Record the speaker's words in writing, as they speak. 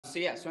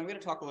So I'm going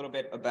to talk a little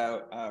bit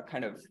about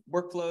kind of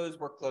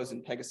workflows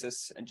in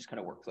Pegasus, and just kind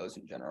of workflows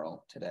in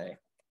general today.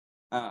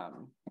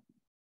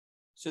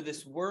 So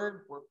this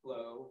word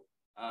workflow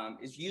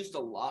is used a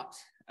lot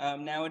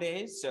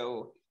nowadays.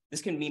 So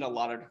this can mean a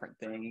lot of different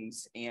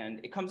things, and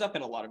it comes up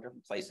in a lot of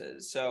different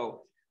places.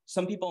 So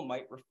some people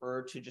might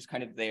refer to just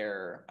kind of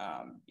their,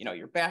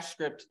 your bash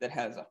script that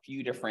has a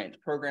few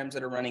different programs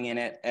that are running in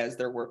it as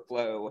their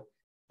workflow.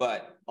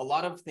 But a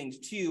lot of things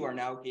too are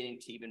now getting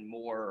to even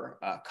more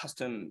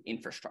custom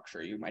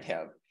infrastructure. You might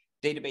have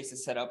databases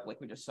set up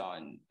like we just saw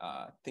in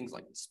things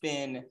like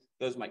Spin.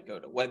 Those might go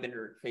to web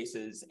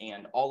interfaces,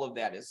 and all of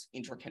that is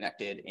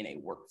interconnected in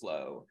a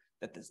workflow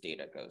that this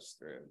data goes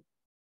through.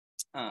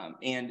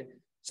 And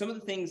some of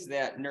the things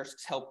that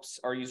NERSC helps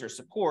our users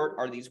support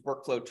are these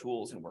workflow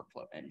tools and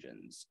workflow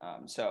engines.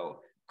 So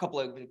a couple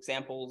of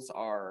examples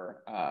are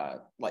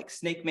like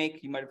SnakeMake,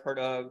 you might have heard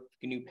of,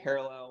 GNU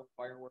Parallel,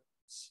 Fireworks.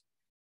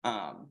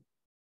 And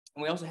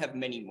we also have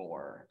many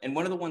more. And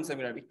one of the ones I'm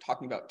going to be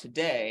talking about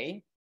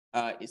today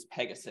is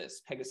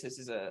Pegasus. Pegasus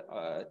is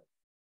a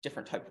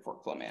different type of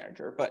workflow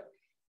manager, but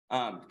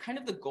kind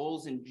of the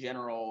goals in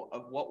general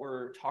of what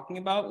we're talking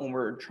about when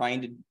we're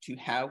trying to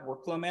have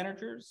workflow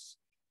managers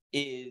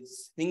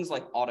is things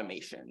like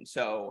automation.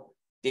 So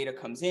data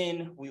comes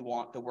in, we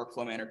want the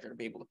workflow manager to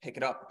be able to pick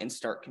it up and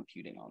start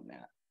computing on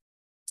that.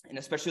 And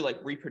especially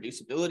like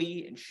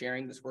reproducibility and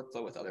sharing this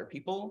workflow with other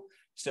people.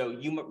 So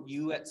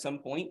you at some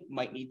point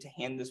might need to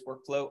hand this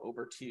workflow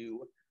over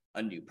to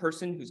a new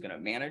person who's going to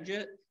manage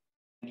it.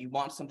 And you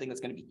want something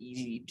that's going to be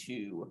easy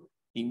to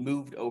be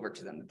moved over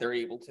to them, that they're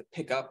able to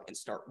pick up and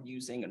start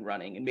using and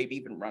running, and maybe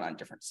even run on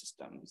different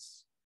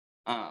systems.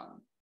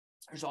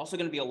 There's also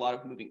going to be a lot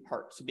of moving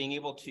parts. So being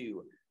able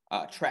to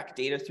track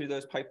data through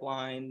those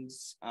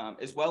pipelines,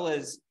 as well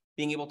as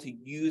being able to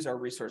use our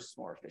resources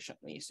more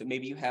efficiently. So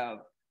maybe you have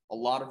a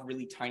lot of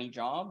really tiny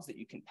jobs that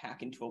you can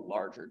pack into a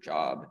larger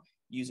job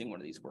using one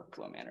of these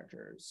workflow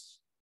managers.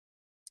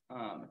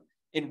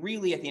 And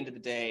really, at the end of the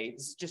day,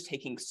 this is just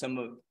taking some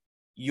of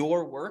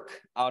your work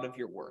out of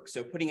your work.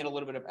 So putting in a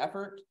little bit of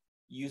effort,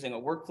 using a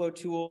workflow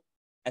tool,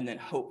 and then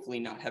hopefully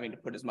not having to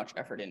put as much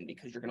effort in,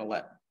 because you're going to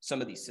let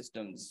some of these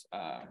systems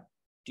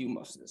do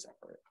most of this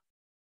effort.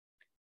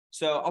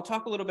 So I'll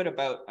talk a little bit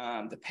about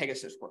the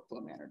Pegasus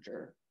workflow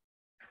manager.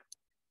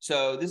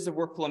 So this is a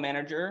workflow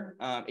manager.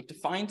 It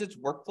defines its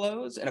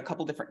workflows in a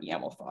couple different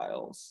YAML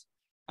files.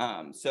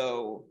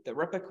 So the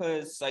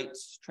replicas,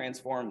 sites,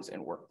 transforms,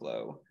 and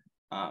workflow.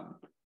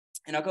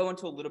 And I'll go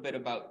into a little bit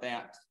about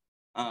that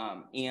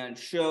and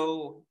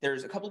show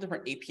there's a couple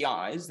different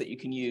APIs that you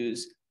can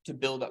use to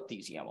build up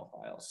these YAML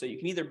files. So you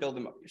can either build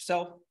them up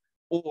yourself,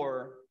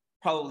 or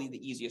probably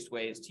the easiest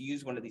way is to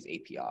use one of these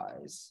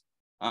APIs.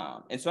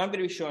 And so I'm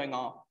going to be showing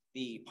off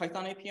the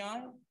Python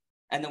API.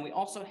 And then we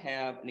also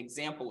have an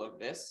example of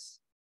this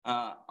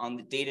on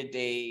the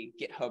day-to-day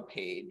GitHub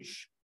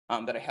page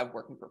that I have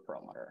working for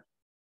Perlmutter.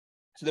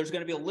 So there's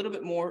going to be a little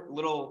bit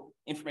more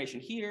information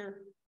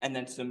here, and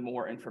then some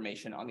more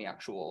information on the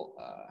actual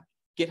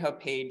GitHub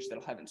page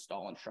that'll have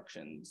install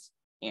instructions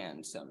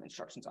and some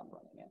instructions on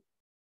running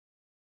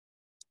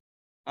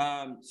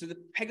it. So the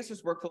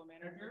Pegasus Workflow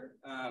Manager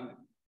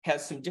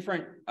has some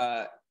different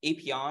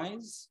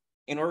APIs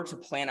in order to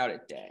plan out a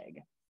DAG.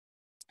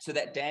 So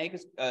that DAG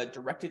is a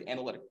directed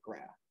analytic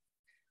graph.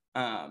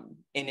 And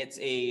it's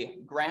a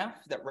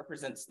graph that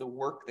represents the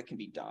work that can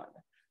be done.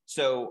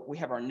 So we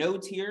have our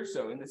nodes here.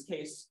 So in this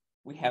case,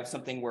 we have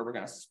something where we're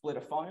going to split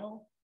a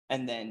file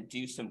and then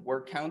do some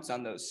word counts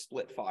on those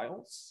split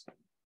files.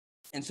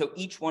 And so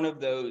each one of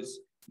those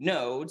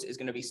nodes is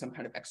going to be some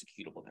kind of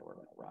executable that we're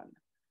going to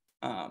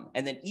run.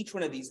 And then each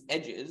one of these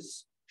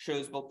edges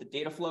shows both the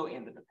data flow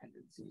and the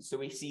dependencies. So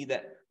we see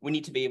that we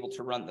need to be able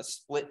to run the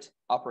split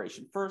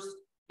operation first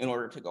in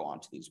order to go on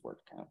to these word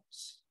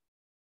counts.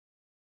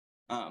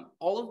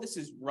 All of this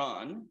is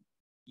run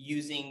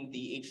using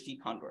the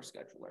HT Condor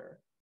scheduler.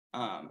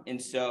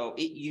 And so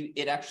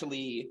it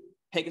actually,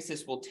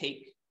 Pegasus will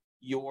take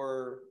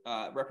your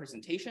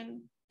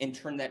representation and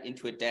turn that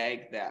into a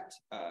DAG that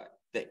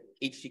the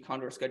HT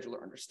Condor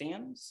scheduler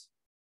understands.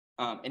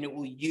 And it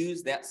will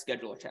use that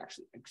scheduler to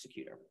actually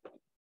execute everything.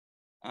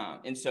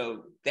 And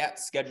so that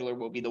scheduler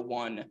will be the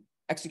one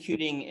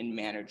executing and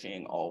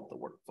managing all of the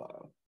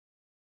workflow.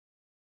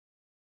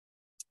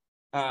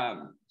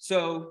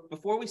 So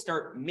before we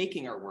start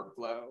making our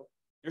workflow,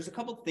 there's a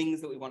couple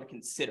things that we want to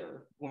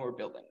consider when we're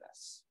building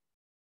this.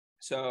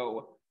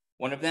 So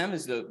one of them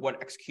is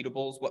what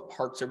executables, what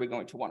parts are we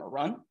going to want to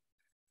run?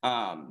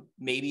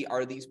 Maybe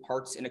are these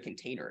parts in a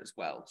container as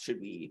well? Should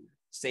we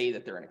say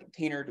that they're in a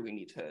container? Do we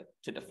need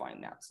to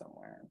define that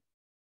somewhere?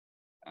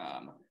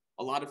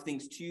 A lot of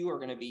things too are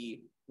going to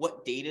be,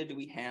 what data do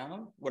we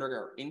have? What are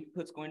our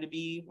inputs going to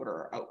be? What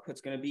are our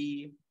outputs going to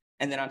be?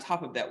 And then on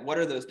top of that, what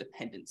are those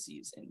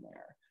dependencies in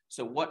there?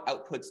 So what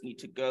outputs need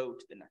to go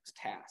to the next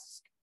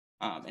task?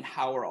 And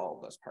how are all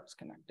of those parts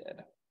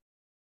connected?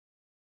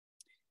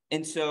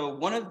 And so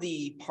one of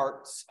the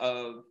parts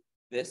of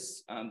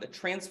this, the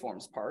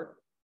transforms part,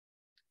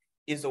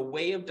 is a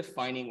way of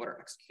defining what our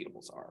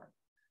executables are.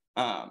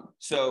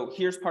 So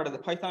here's part of the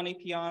Python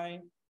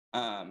API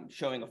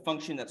showing a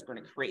function that's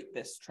going to create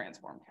this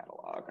transform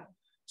catalog.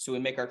 So we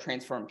make our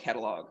transform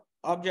catalog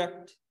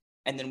object,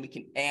 and then we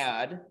can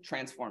add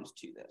transforms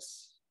to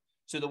this.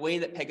 So the way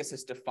that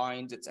Pegasus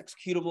defines its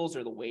executables,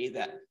 or the way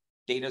that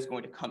data is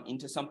going to come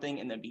into something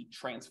and then be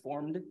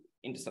transformed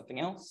into something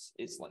else,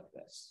 is like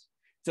this.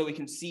 So we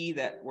can see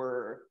that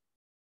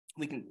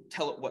we can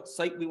tell it what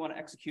site we want to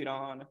execute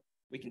on,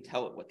 we can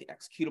tell it what the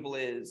executable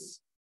is,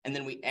 and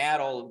then we add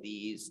all of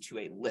these to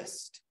a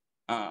list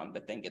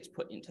that then gets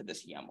put into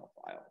this YAML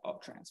file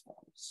of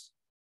transforms.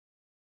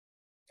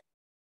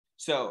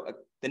 So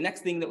the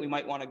next thing that we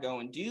might want to go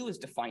and do is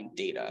define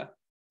data.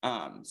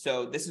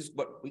 So this is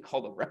what we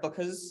call the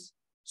replicas.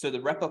 So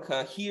the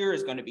replica here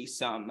is going to be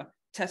some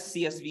test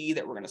CSV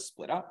that we're going to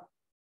split up.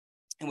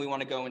 And we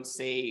want to go and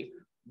say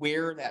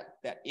where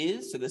that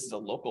is. So this is a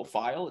local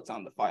file. It's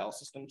on the file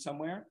system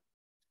somewhere.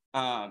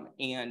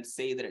 And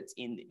say that it's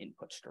in the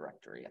inputs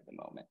directory at the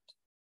moment.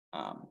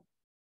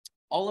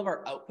 All of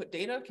our output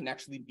data can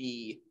actually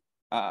be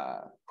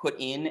put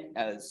in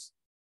as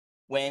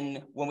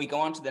when we go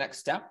on to the next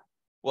step,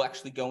 we'll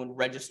actually go and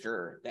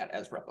register that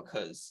as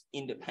replicas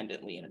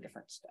independently in a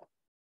different step.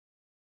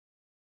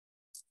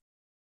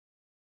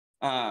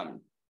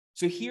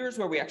 So here's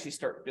where we actually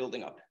start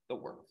building up the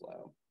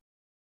workflow.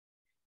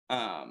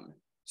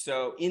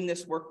 So in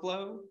this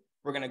workflow,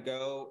 we're going to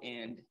go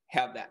and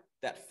have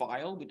that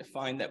file. We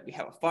define that we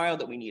have a file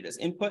that we need as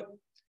input.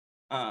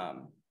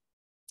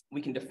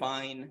 We can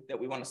define that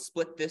we want to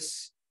split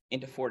this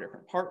into 4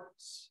 different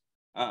parts,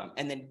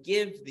 and then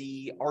give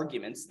the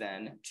arguments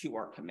then to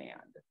our command.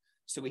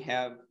 So we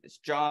have this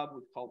job,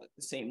 we've called it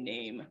the same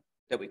name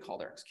that we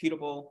called our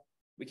executable.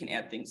 We can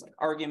add things like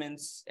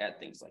arguments, add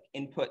things like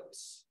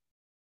inputs,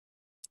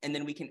 and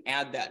then we can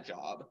add that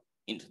job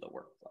into the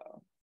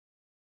workflow.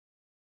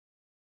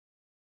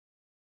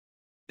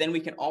 Then we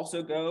can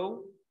also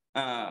go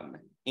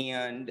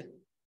and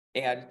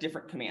add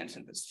different commands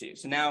into this too.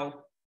 So now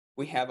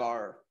we have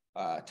our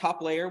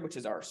top layer, which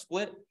is our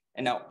split,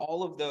 and now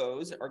all of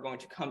those are going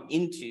to come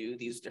into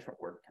these different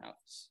word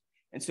counts.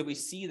 And so we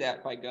see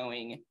that by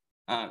going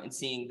and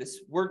seeing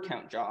this word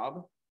count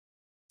job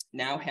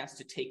now has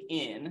to take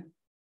in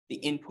the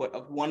input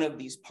of one of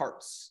these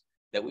parts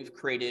that we've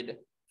created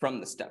from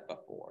the step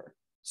before.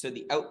 So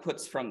the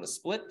outputs from the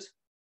split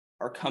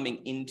are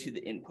coming into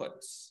the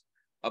inputs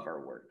of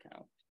our word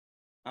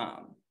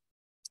count.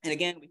 And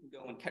again, we can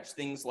go and catch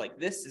things like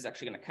this is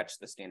actually going to catch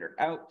the standard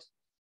out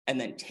and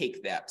then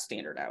take that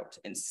standard out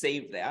and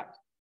save that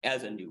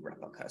as a new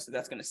replica. So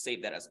that's going to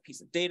save that as a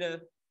piece of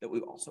data that we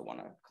also want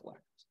to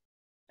collect.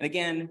 And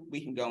again,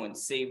 we can go and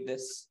save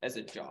this as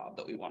a job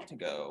that we want to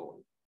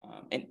go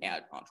and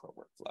add onto our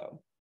workflow.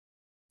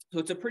 So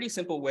it's a pretty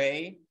simple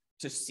way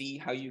to see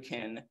how you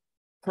can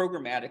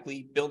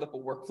programmatically build up a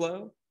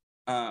workflow.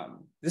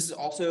 This is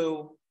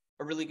also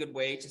a really good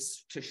way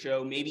to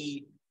show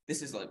maybe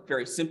this is a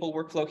very simple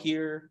workflow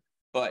here,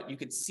 but you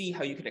could see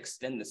how you could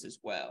extend this as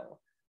well,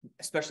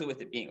 especially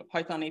with it being a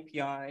Python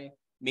API.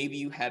 Maybe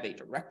you have a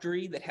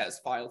directory that has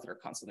files that are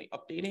constantly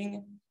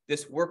updating.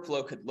 This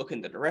workflow could look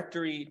in the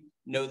directory,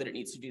 know that it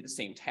needs to do the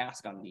same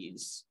task on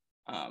these,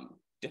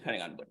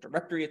 depending on what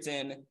directory it's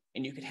in,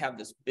 and you could have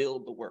this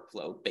build the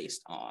workflow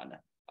based on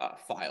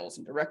files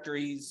and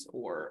directories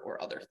or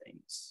other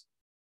things.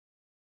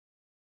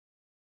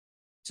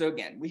 So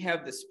again, we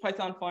have this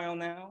Python file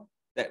now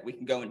that we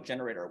can go and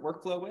generate our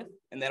workflow with,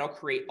 and that'll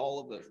create all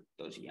of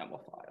those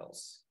YAML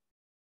files.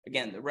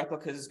 Again, the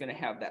replicas is going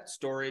to have that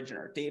storage and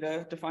our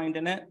data defined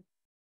in it.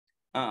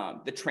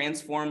 The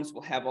transforms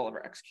will have all of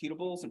our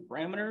executables and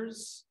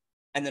parameters,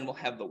 and then we'll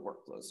have the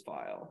workflows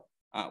file,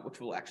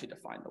 which will actually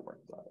define the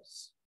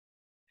workflows.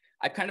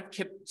 I kind of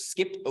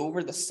skipped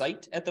over the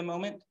site at the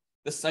moment.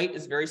 The site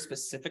is very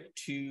specific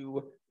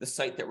to the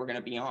site that we're going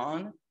to be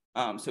on.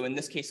 So in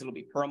this case, it'll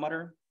be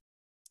Perlmutter.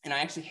 And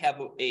I actually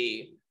have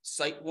a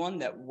site one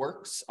that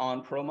works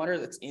on Perlmutter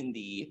that's in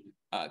the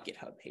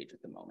GitHub page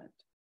at the moment.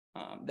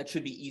 That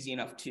should be easy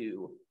enough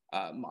to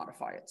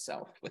modify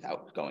itself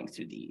without going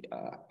through the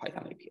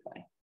Python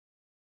API.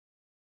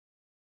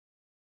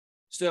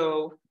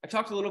 So I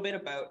talked a little bit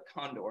about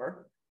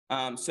Condor.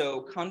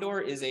 So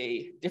Condor is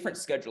a different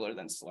scheduler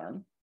than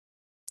Slurm.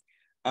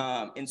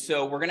 And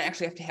so we're going to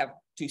actually have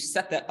to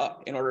set that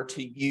up in order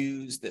to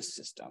use this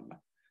system.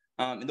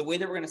 And the way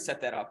that we're going to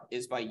set that up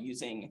is by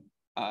using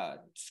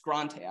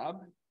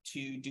scrontab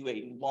to do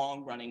a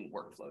long-running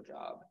workflow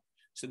job.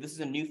 So this is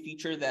a new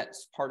feature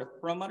that's part of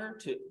Perlmutter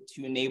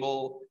to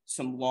enable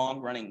some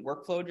long-running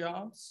workflow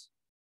jobs.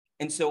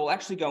 And so we'll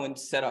actually go and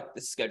set up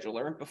the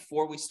scheduler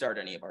before we start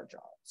any of our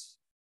jobs.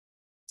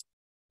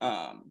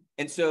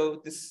 And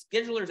so the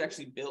scheduler is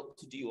actually built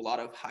to do a lot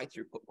of high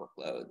throughput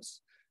workloads.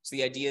 So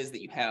the idea is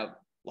that you have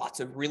lots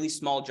of really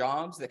small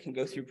jobs that can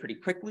go through pretty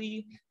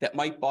quickly that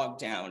might bog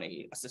down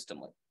a system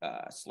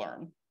like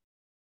Slurm.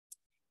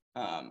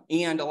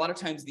 And a lot of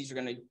times these are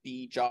going to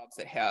be jobs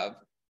that have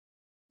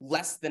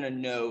less than a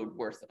node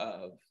worth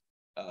of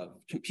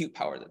compute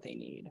power that they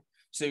need.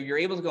 So you're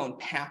able to go and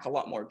pack a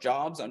lot more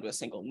jobs onto a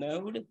single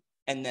node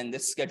And then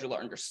this scheduler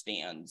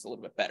understands a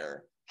little bit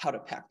better how to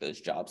pack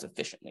those jobs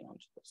efficiently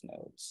onto those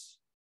nodes.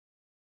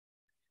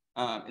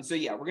 And so,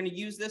 yeah, we're going to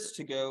use this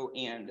to go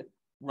and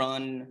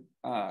run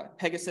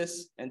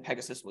Pegasus, and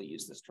Pegasus will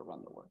use this to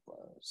run the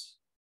workflows.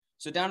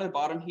 So down at the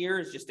bottom here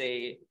is just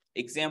a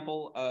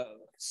example of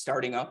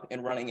starting up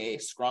and running a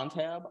scron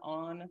tab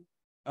on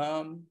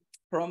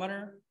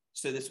Perlmutter.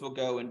 So this will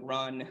go and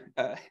run,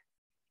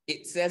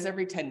 it says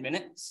every 10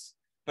 minutes,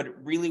 but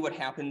really what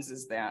happens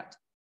is that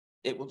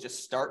it will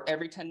just start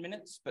every 10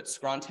 minutes, but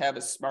scron tab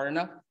is smart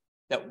enough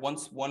that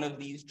once one of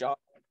these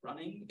jobs is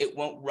running, it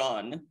won't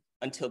run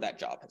until that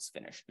job has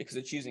finished because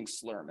it's using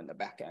Slurm in the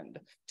back end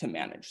to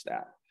manage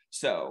that.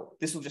 So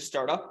this will just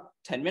start up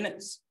 10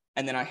 minutes,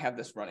 and then I have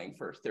this running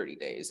for 30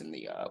 days in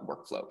the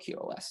workflow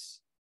QoS.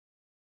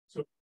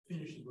 So it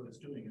finishes what it's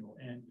doing, it'll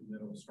end, and then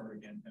it'll start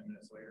again 10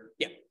 minutes later?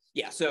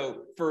 Yeah.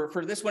 So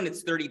for this one,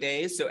 it's 30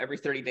 days. So every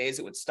 30 days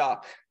it would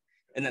stop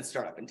and then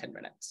start up in 10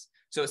 minutes.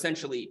 So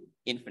essentially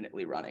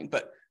infinitely running.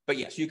 But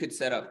yes, you could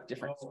set up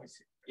different. Oh,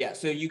 yeah,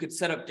 so you could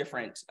set up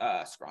different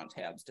scron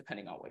tabs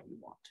depending on what you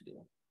want to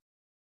do.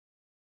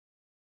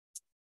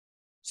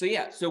 So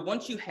yeah, so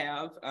once you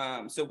have,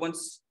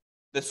 once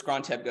the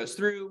scron tab goes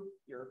through,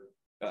 your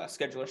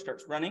scheduler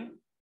starts running,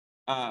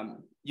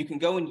 you can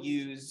go and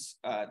use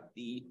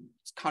the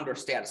Condor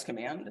status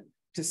command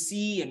to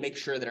see and make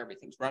sure that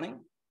everything's running.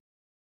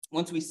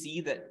 Once we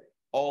see that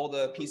all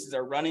the pieces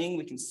are running,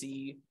 we can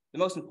see the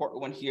most important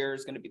one here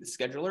is going to be the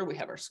scheduler. We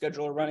have our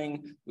scheduler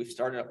running. We've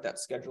started up that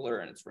scheduler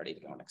and it's ready to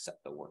go and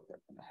accept the work they're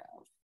going to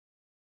have.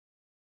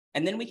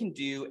 And then we can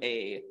do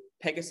a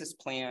Pegasus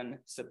plan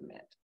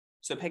submit.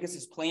 So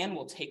Pegasus plan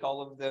will take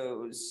all of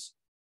those,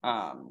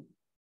 YAML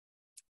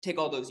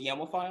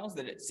files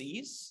that it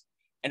sees,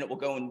 and it will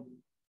go and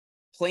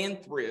plan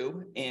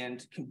through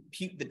and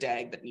compute the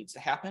DAG that needs to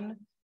happen,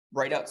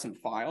 write out some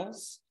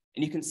files.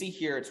 And you can see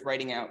here, it's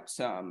writing out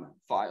some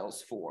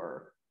files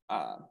for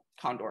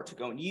Condor to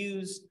go and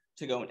use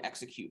to go and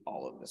execute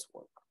all of this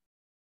work.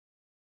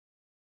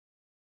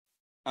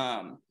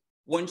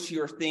 Once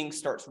your thing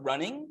starts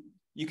running,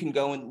 you can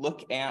go and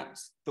look at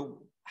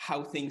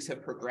how things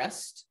have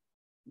progressed,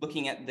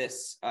 looking at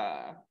this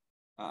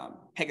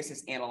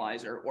Pegasus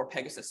analyzer, or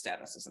Pegasus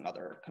status is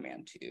another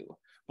command too.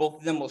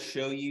 Both of them will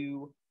show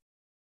you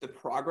the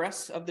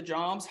progress of the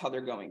jobs, how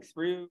they're going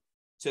through.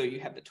 So you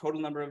have the total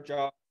number of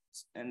jobs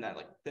and that,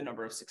 like, the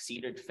number of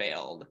succeeded,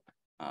 failed,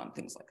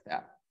 things like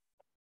that.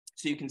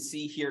 So you can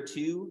see here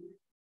too,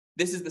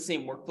 this is the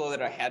same workflow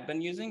that I had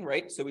been using,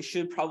 right? So we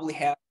should probably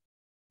have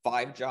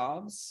 5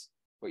 jobs,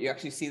 but you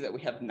actually see that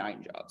we have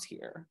 9 jobs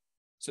here.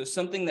 So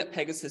something that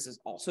Pegasus is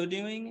also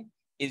doing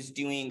is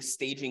doing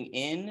staging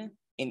in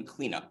and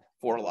cleanup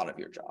for a lot of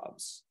your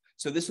jobs.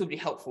 So this would be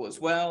helpful as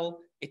well.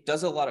 It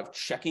does a lot of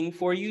checking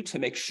for you to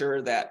make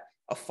sure that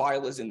a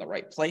file is in the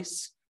right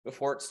place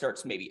before it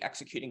starts maybe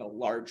executing a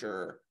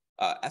larger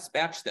S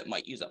batch that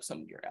might use up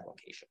some of your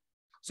allocation.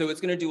 So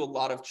it's going to do a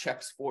lot of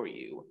checks for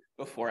you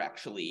before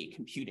actually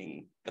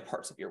computing the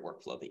parts of your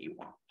workflow that you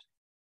want.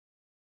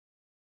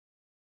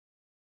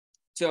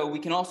 So we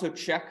can also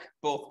check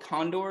both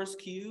Condor's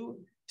queue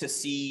to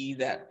see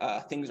that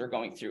things are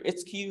going through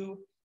its queue,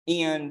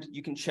 and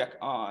you can check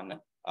on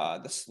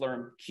the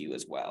Slurm queue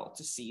as well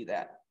to see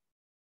that,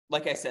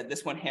 like I said,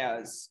 this one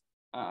has,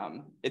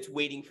 it's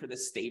waiting for the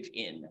stage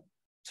in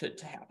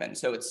to happen.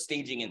 So it's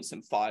staging in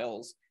some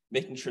files,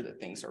 making sure that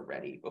things are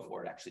ready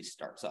before it actually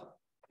starts up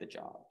the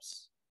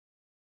jobs.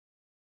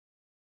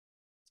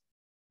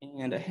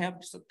 And I have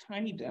just a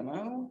tiny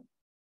demo.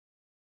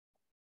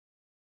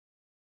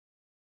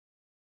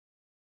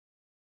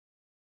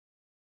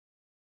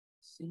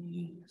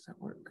 See, does that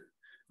work?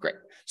 Great.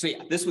 So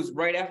yeah, this was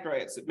right after I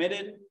had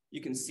submitted.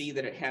 You can see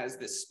that it has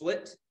this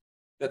split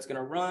that's going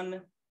to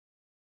run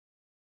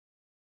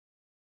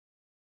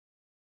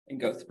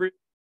and go through.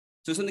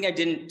 So something I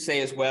didn't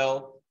say as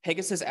well,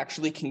 Pegasus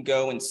actually can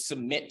go and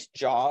submit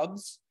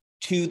jobs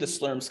to the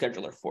Slurm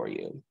scheduler for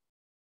you.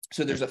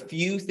 So there's a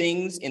few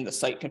things in the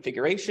site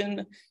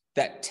configuration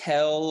that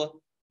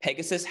tell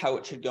Pegasus how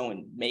it should go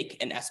and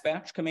make an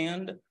SBatch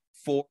command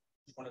for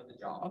one of the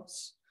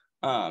jobs.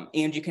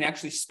 And you can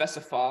actually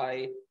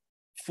specify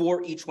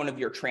for each one of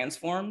your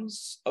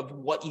transforms of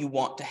what you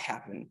want to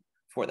happen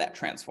for that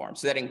transform.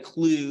 So that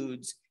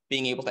includes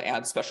being able to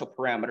add special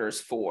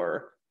parameters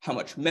for how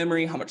much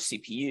memory, how much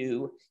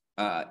CPU,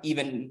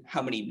 even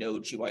how many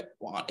nodes you might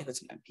want if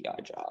it's an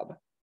MPI job.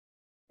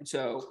 And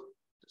so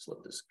just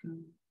let this go.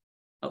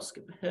 I'll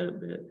skip ahead a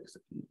bit because I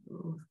can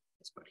move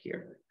this part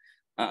here.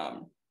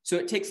 So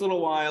it takes a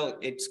little while.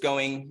 It's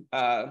going,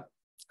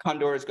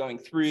 Condor is going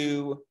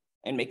through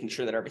and making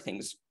sure that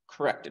everything's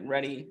correct and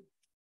ready.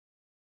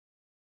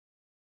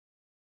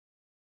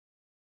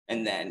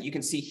 And then you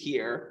can see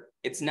here,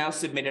 it's now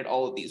submitted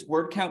all of these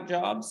word count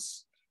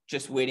jobs,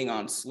 just waiting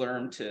on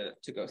Slurm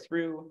to go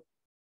through.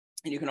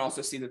 And you can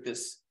also see that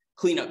this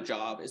cleanup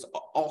job is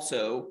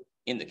also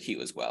in the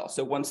queue as well.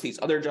 So once these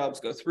other jobs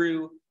go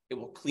through, it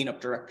will clean up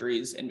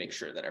directories and make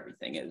sure that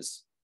everything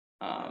is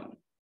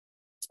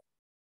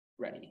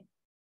ready.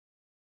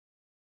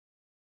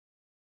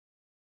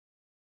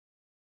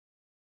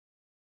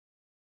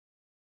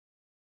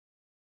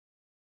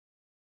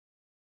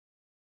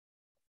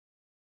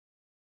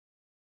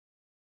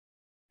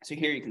 So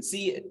here you can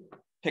see it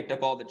picked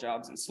up all the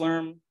jobs in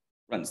Slurm,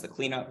 runs the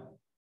cleanup,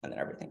 and then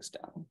everything's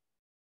done.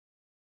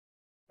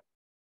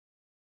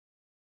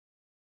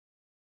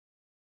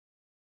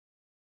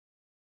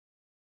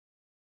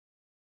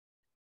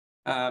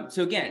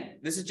 So again,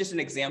 this is just an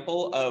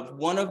example of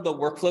one of the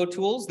workflow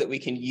tools that we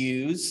can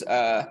use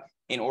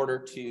in order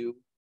to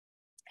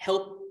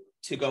help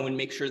to go and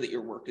make sure that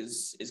your work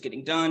is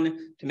getting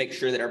done, to make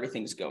sure that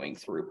everything's going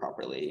through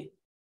properly.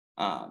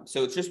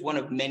 So it's just one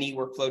of many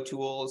workflow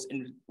tools,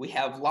 and we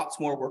have lots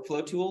more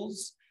workflow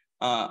tools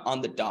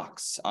on the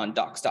docs, on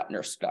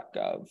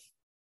docs.nurse.gov.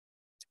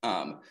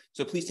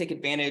 So please take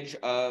advantage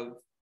of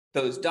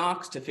those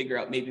docs to figure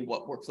out maybe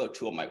what workflow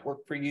tool might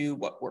work for you,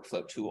 what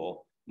workflow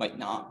tool might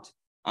not.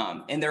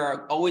 And there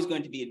are always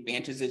going to be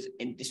advantages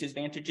and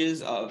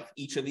disadvantages of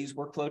each of these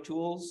workflow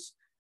tools.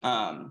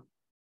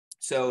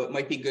 So it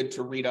might be good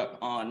to read up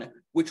on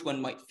which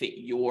one might fit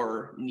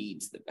your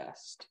needs the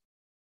best.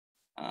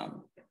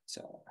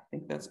 So I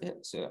think that's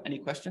it. So any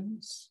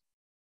questions?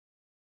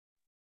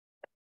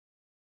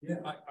 Yeah,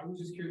 I was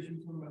just curious, you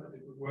were talking about the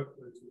different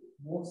workflows.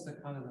 What's the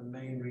kind of the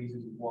main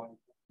reasons why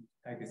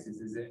Pegasus?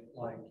 Is it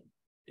like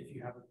if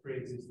you have a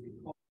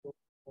pre-existing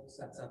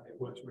setup, it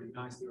works really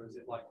nicely, or is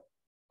it like,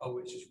 oh,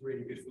 it's just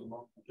really good for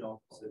long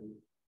jobs? And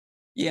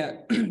yeah,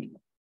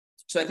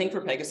 so I think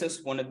for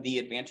Pegasus, one of the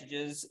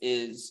advantages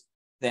is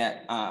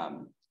that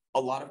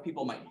a lot of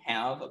people might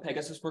have a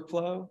Pegasus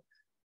workflow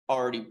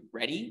already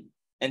ready.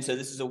 And so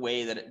this is a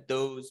way that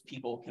those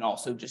people can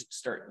also just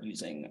start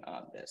using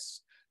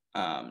this.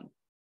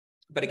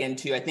 But again,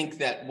 too, I think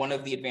that one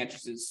of the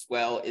advantages as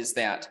well is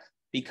that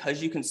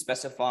because you can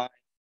specify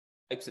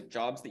types of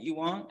jobs that you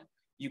want,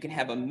 you can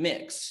have a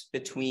mix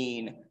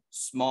between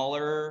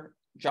smaller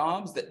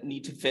jobs that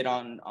need to fit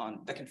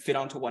that can fit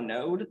onto one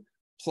node,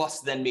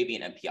 plus then maybe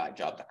an MPI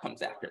job that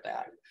comes after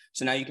that.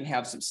 So now you can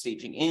have some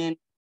staging in,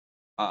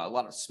 a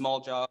lot of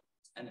small jobs,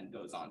 and then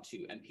goes on to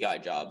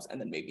MPI jobs,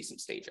 and then maybe some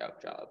stage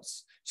out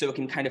jobs. So it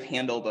can kind of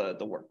handle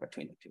the work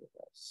between the two of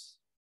those.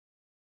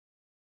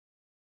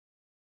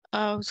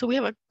 So we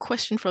have a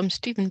question from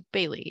Stephen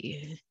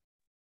Bailey.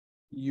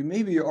 You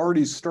maybe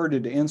already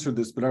started to answer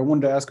this, but I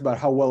wanted to ask about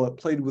how well it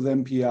played with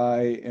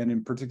MPI, and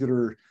in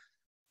particular,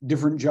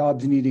 different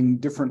jobs needing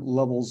different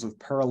levels of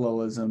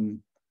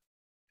parallelism,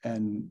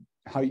 and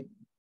how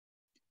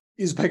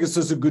is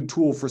Pegasus a good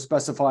tool for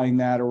specifying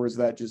that, or is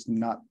that just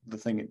not the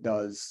thing it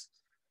does?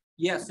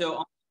 Yeah, so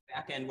on the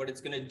back end, what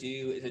it's going to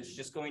do is it's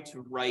just going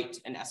to write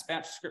an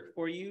SBatch script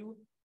for you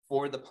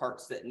for the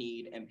parts that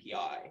need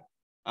MPI.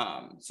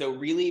 So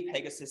really,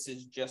 Pegasus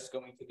is just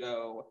going to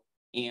go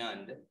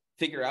and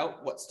figure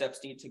out what steps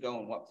need to go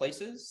in what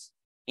places,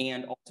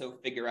 and also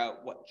figure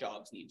out what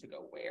jobs need to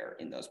go where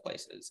in those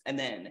places. And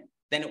then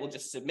it will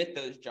just submit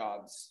those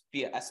jobs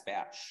via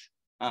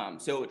SBatch.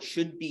 So it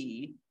should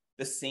be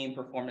the same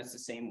performance, the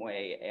same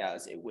way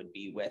as it would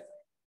be with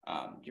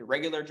your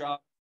regular job,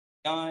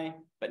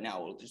 but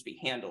now it'll just be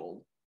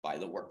handled by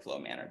the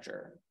workflow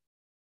manager.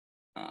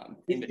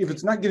 If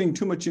it's not getting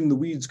too much in the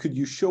weeds, could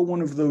you show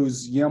one of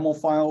those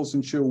YAML files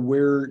and show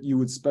where you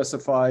would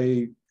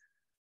specify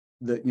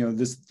that, you know,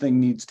 this thing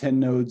needs 10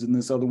 nodes and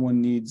this other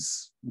one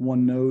needs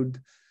 1 node?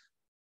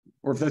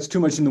 Or if that's too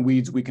much in the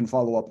weeds, we can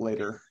follow up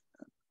later.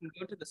 You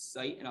can go to the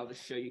site and I'll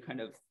just show you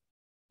kind of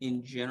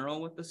in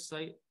general what the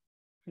site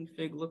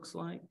config looks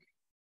like.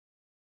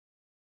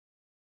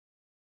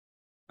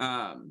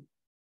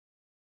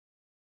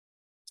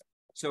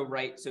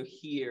 So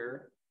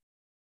here,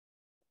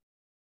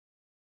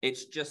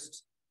 it's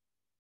just,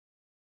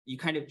 you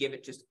kind of give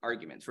it just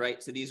arguments,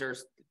 right? So these are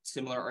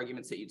similar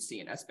arguments that you'd see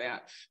in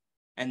SBatch.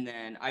 And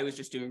then I was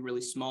just doing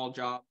really small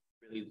jobs,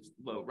 really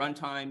low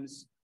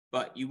runtimes,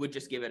 but you would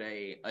just give it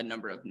a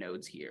number of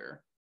nodes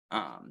here.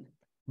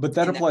 But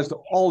that applies to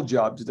all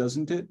jobs,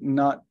 doesn't it?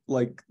 Not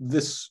like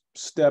this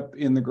step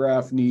in the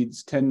graph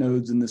needs 10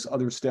 nodes and this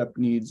other step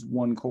needs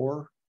 1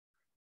 core?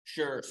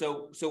 Sure.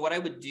 So what I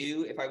would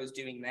do if I was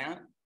doing that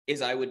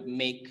is I would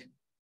make,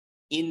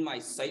 in my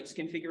sites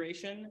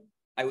configuration,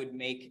 I would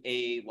make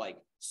a like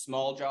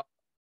small job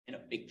and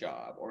a big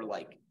job, or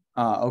like,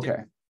 okay.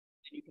 And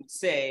you can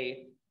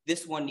say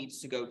this one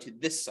needs to go to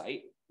this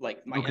site,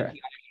 like my MPI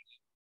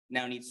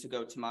now needs to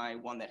go to my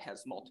one that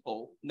has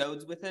multiple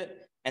nodes with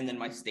it, and then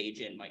my stage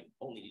in might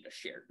only need a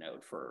shared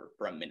node for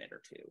a minute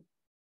or two.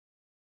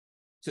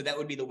 So that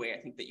would be the way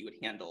I think that you would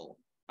handle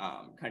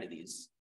kind of these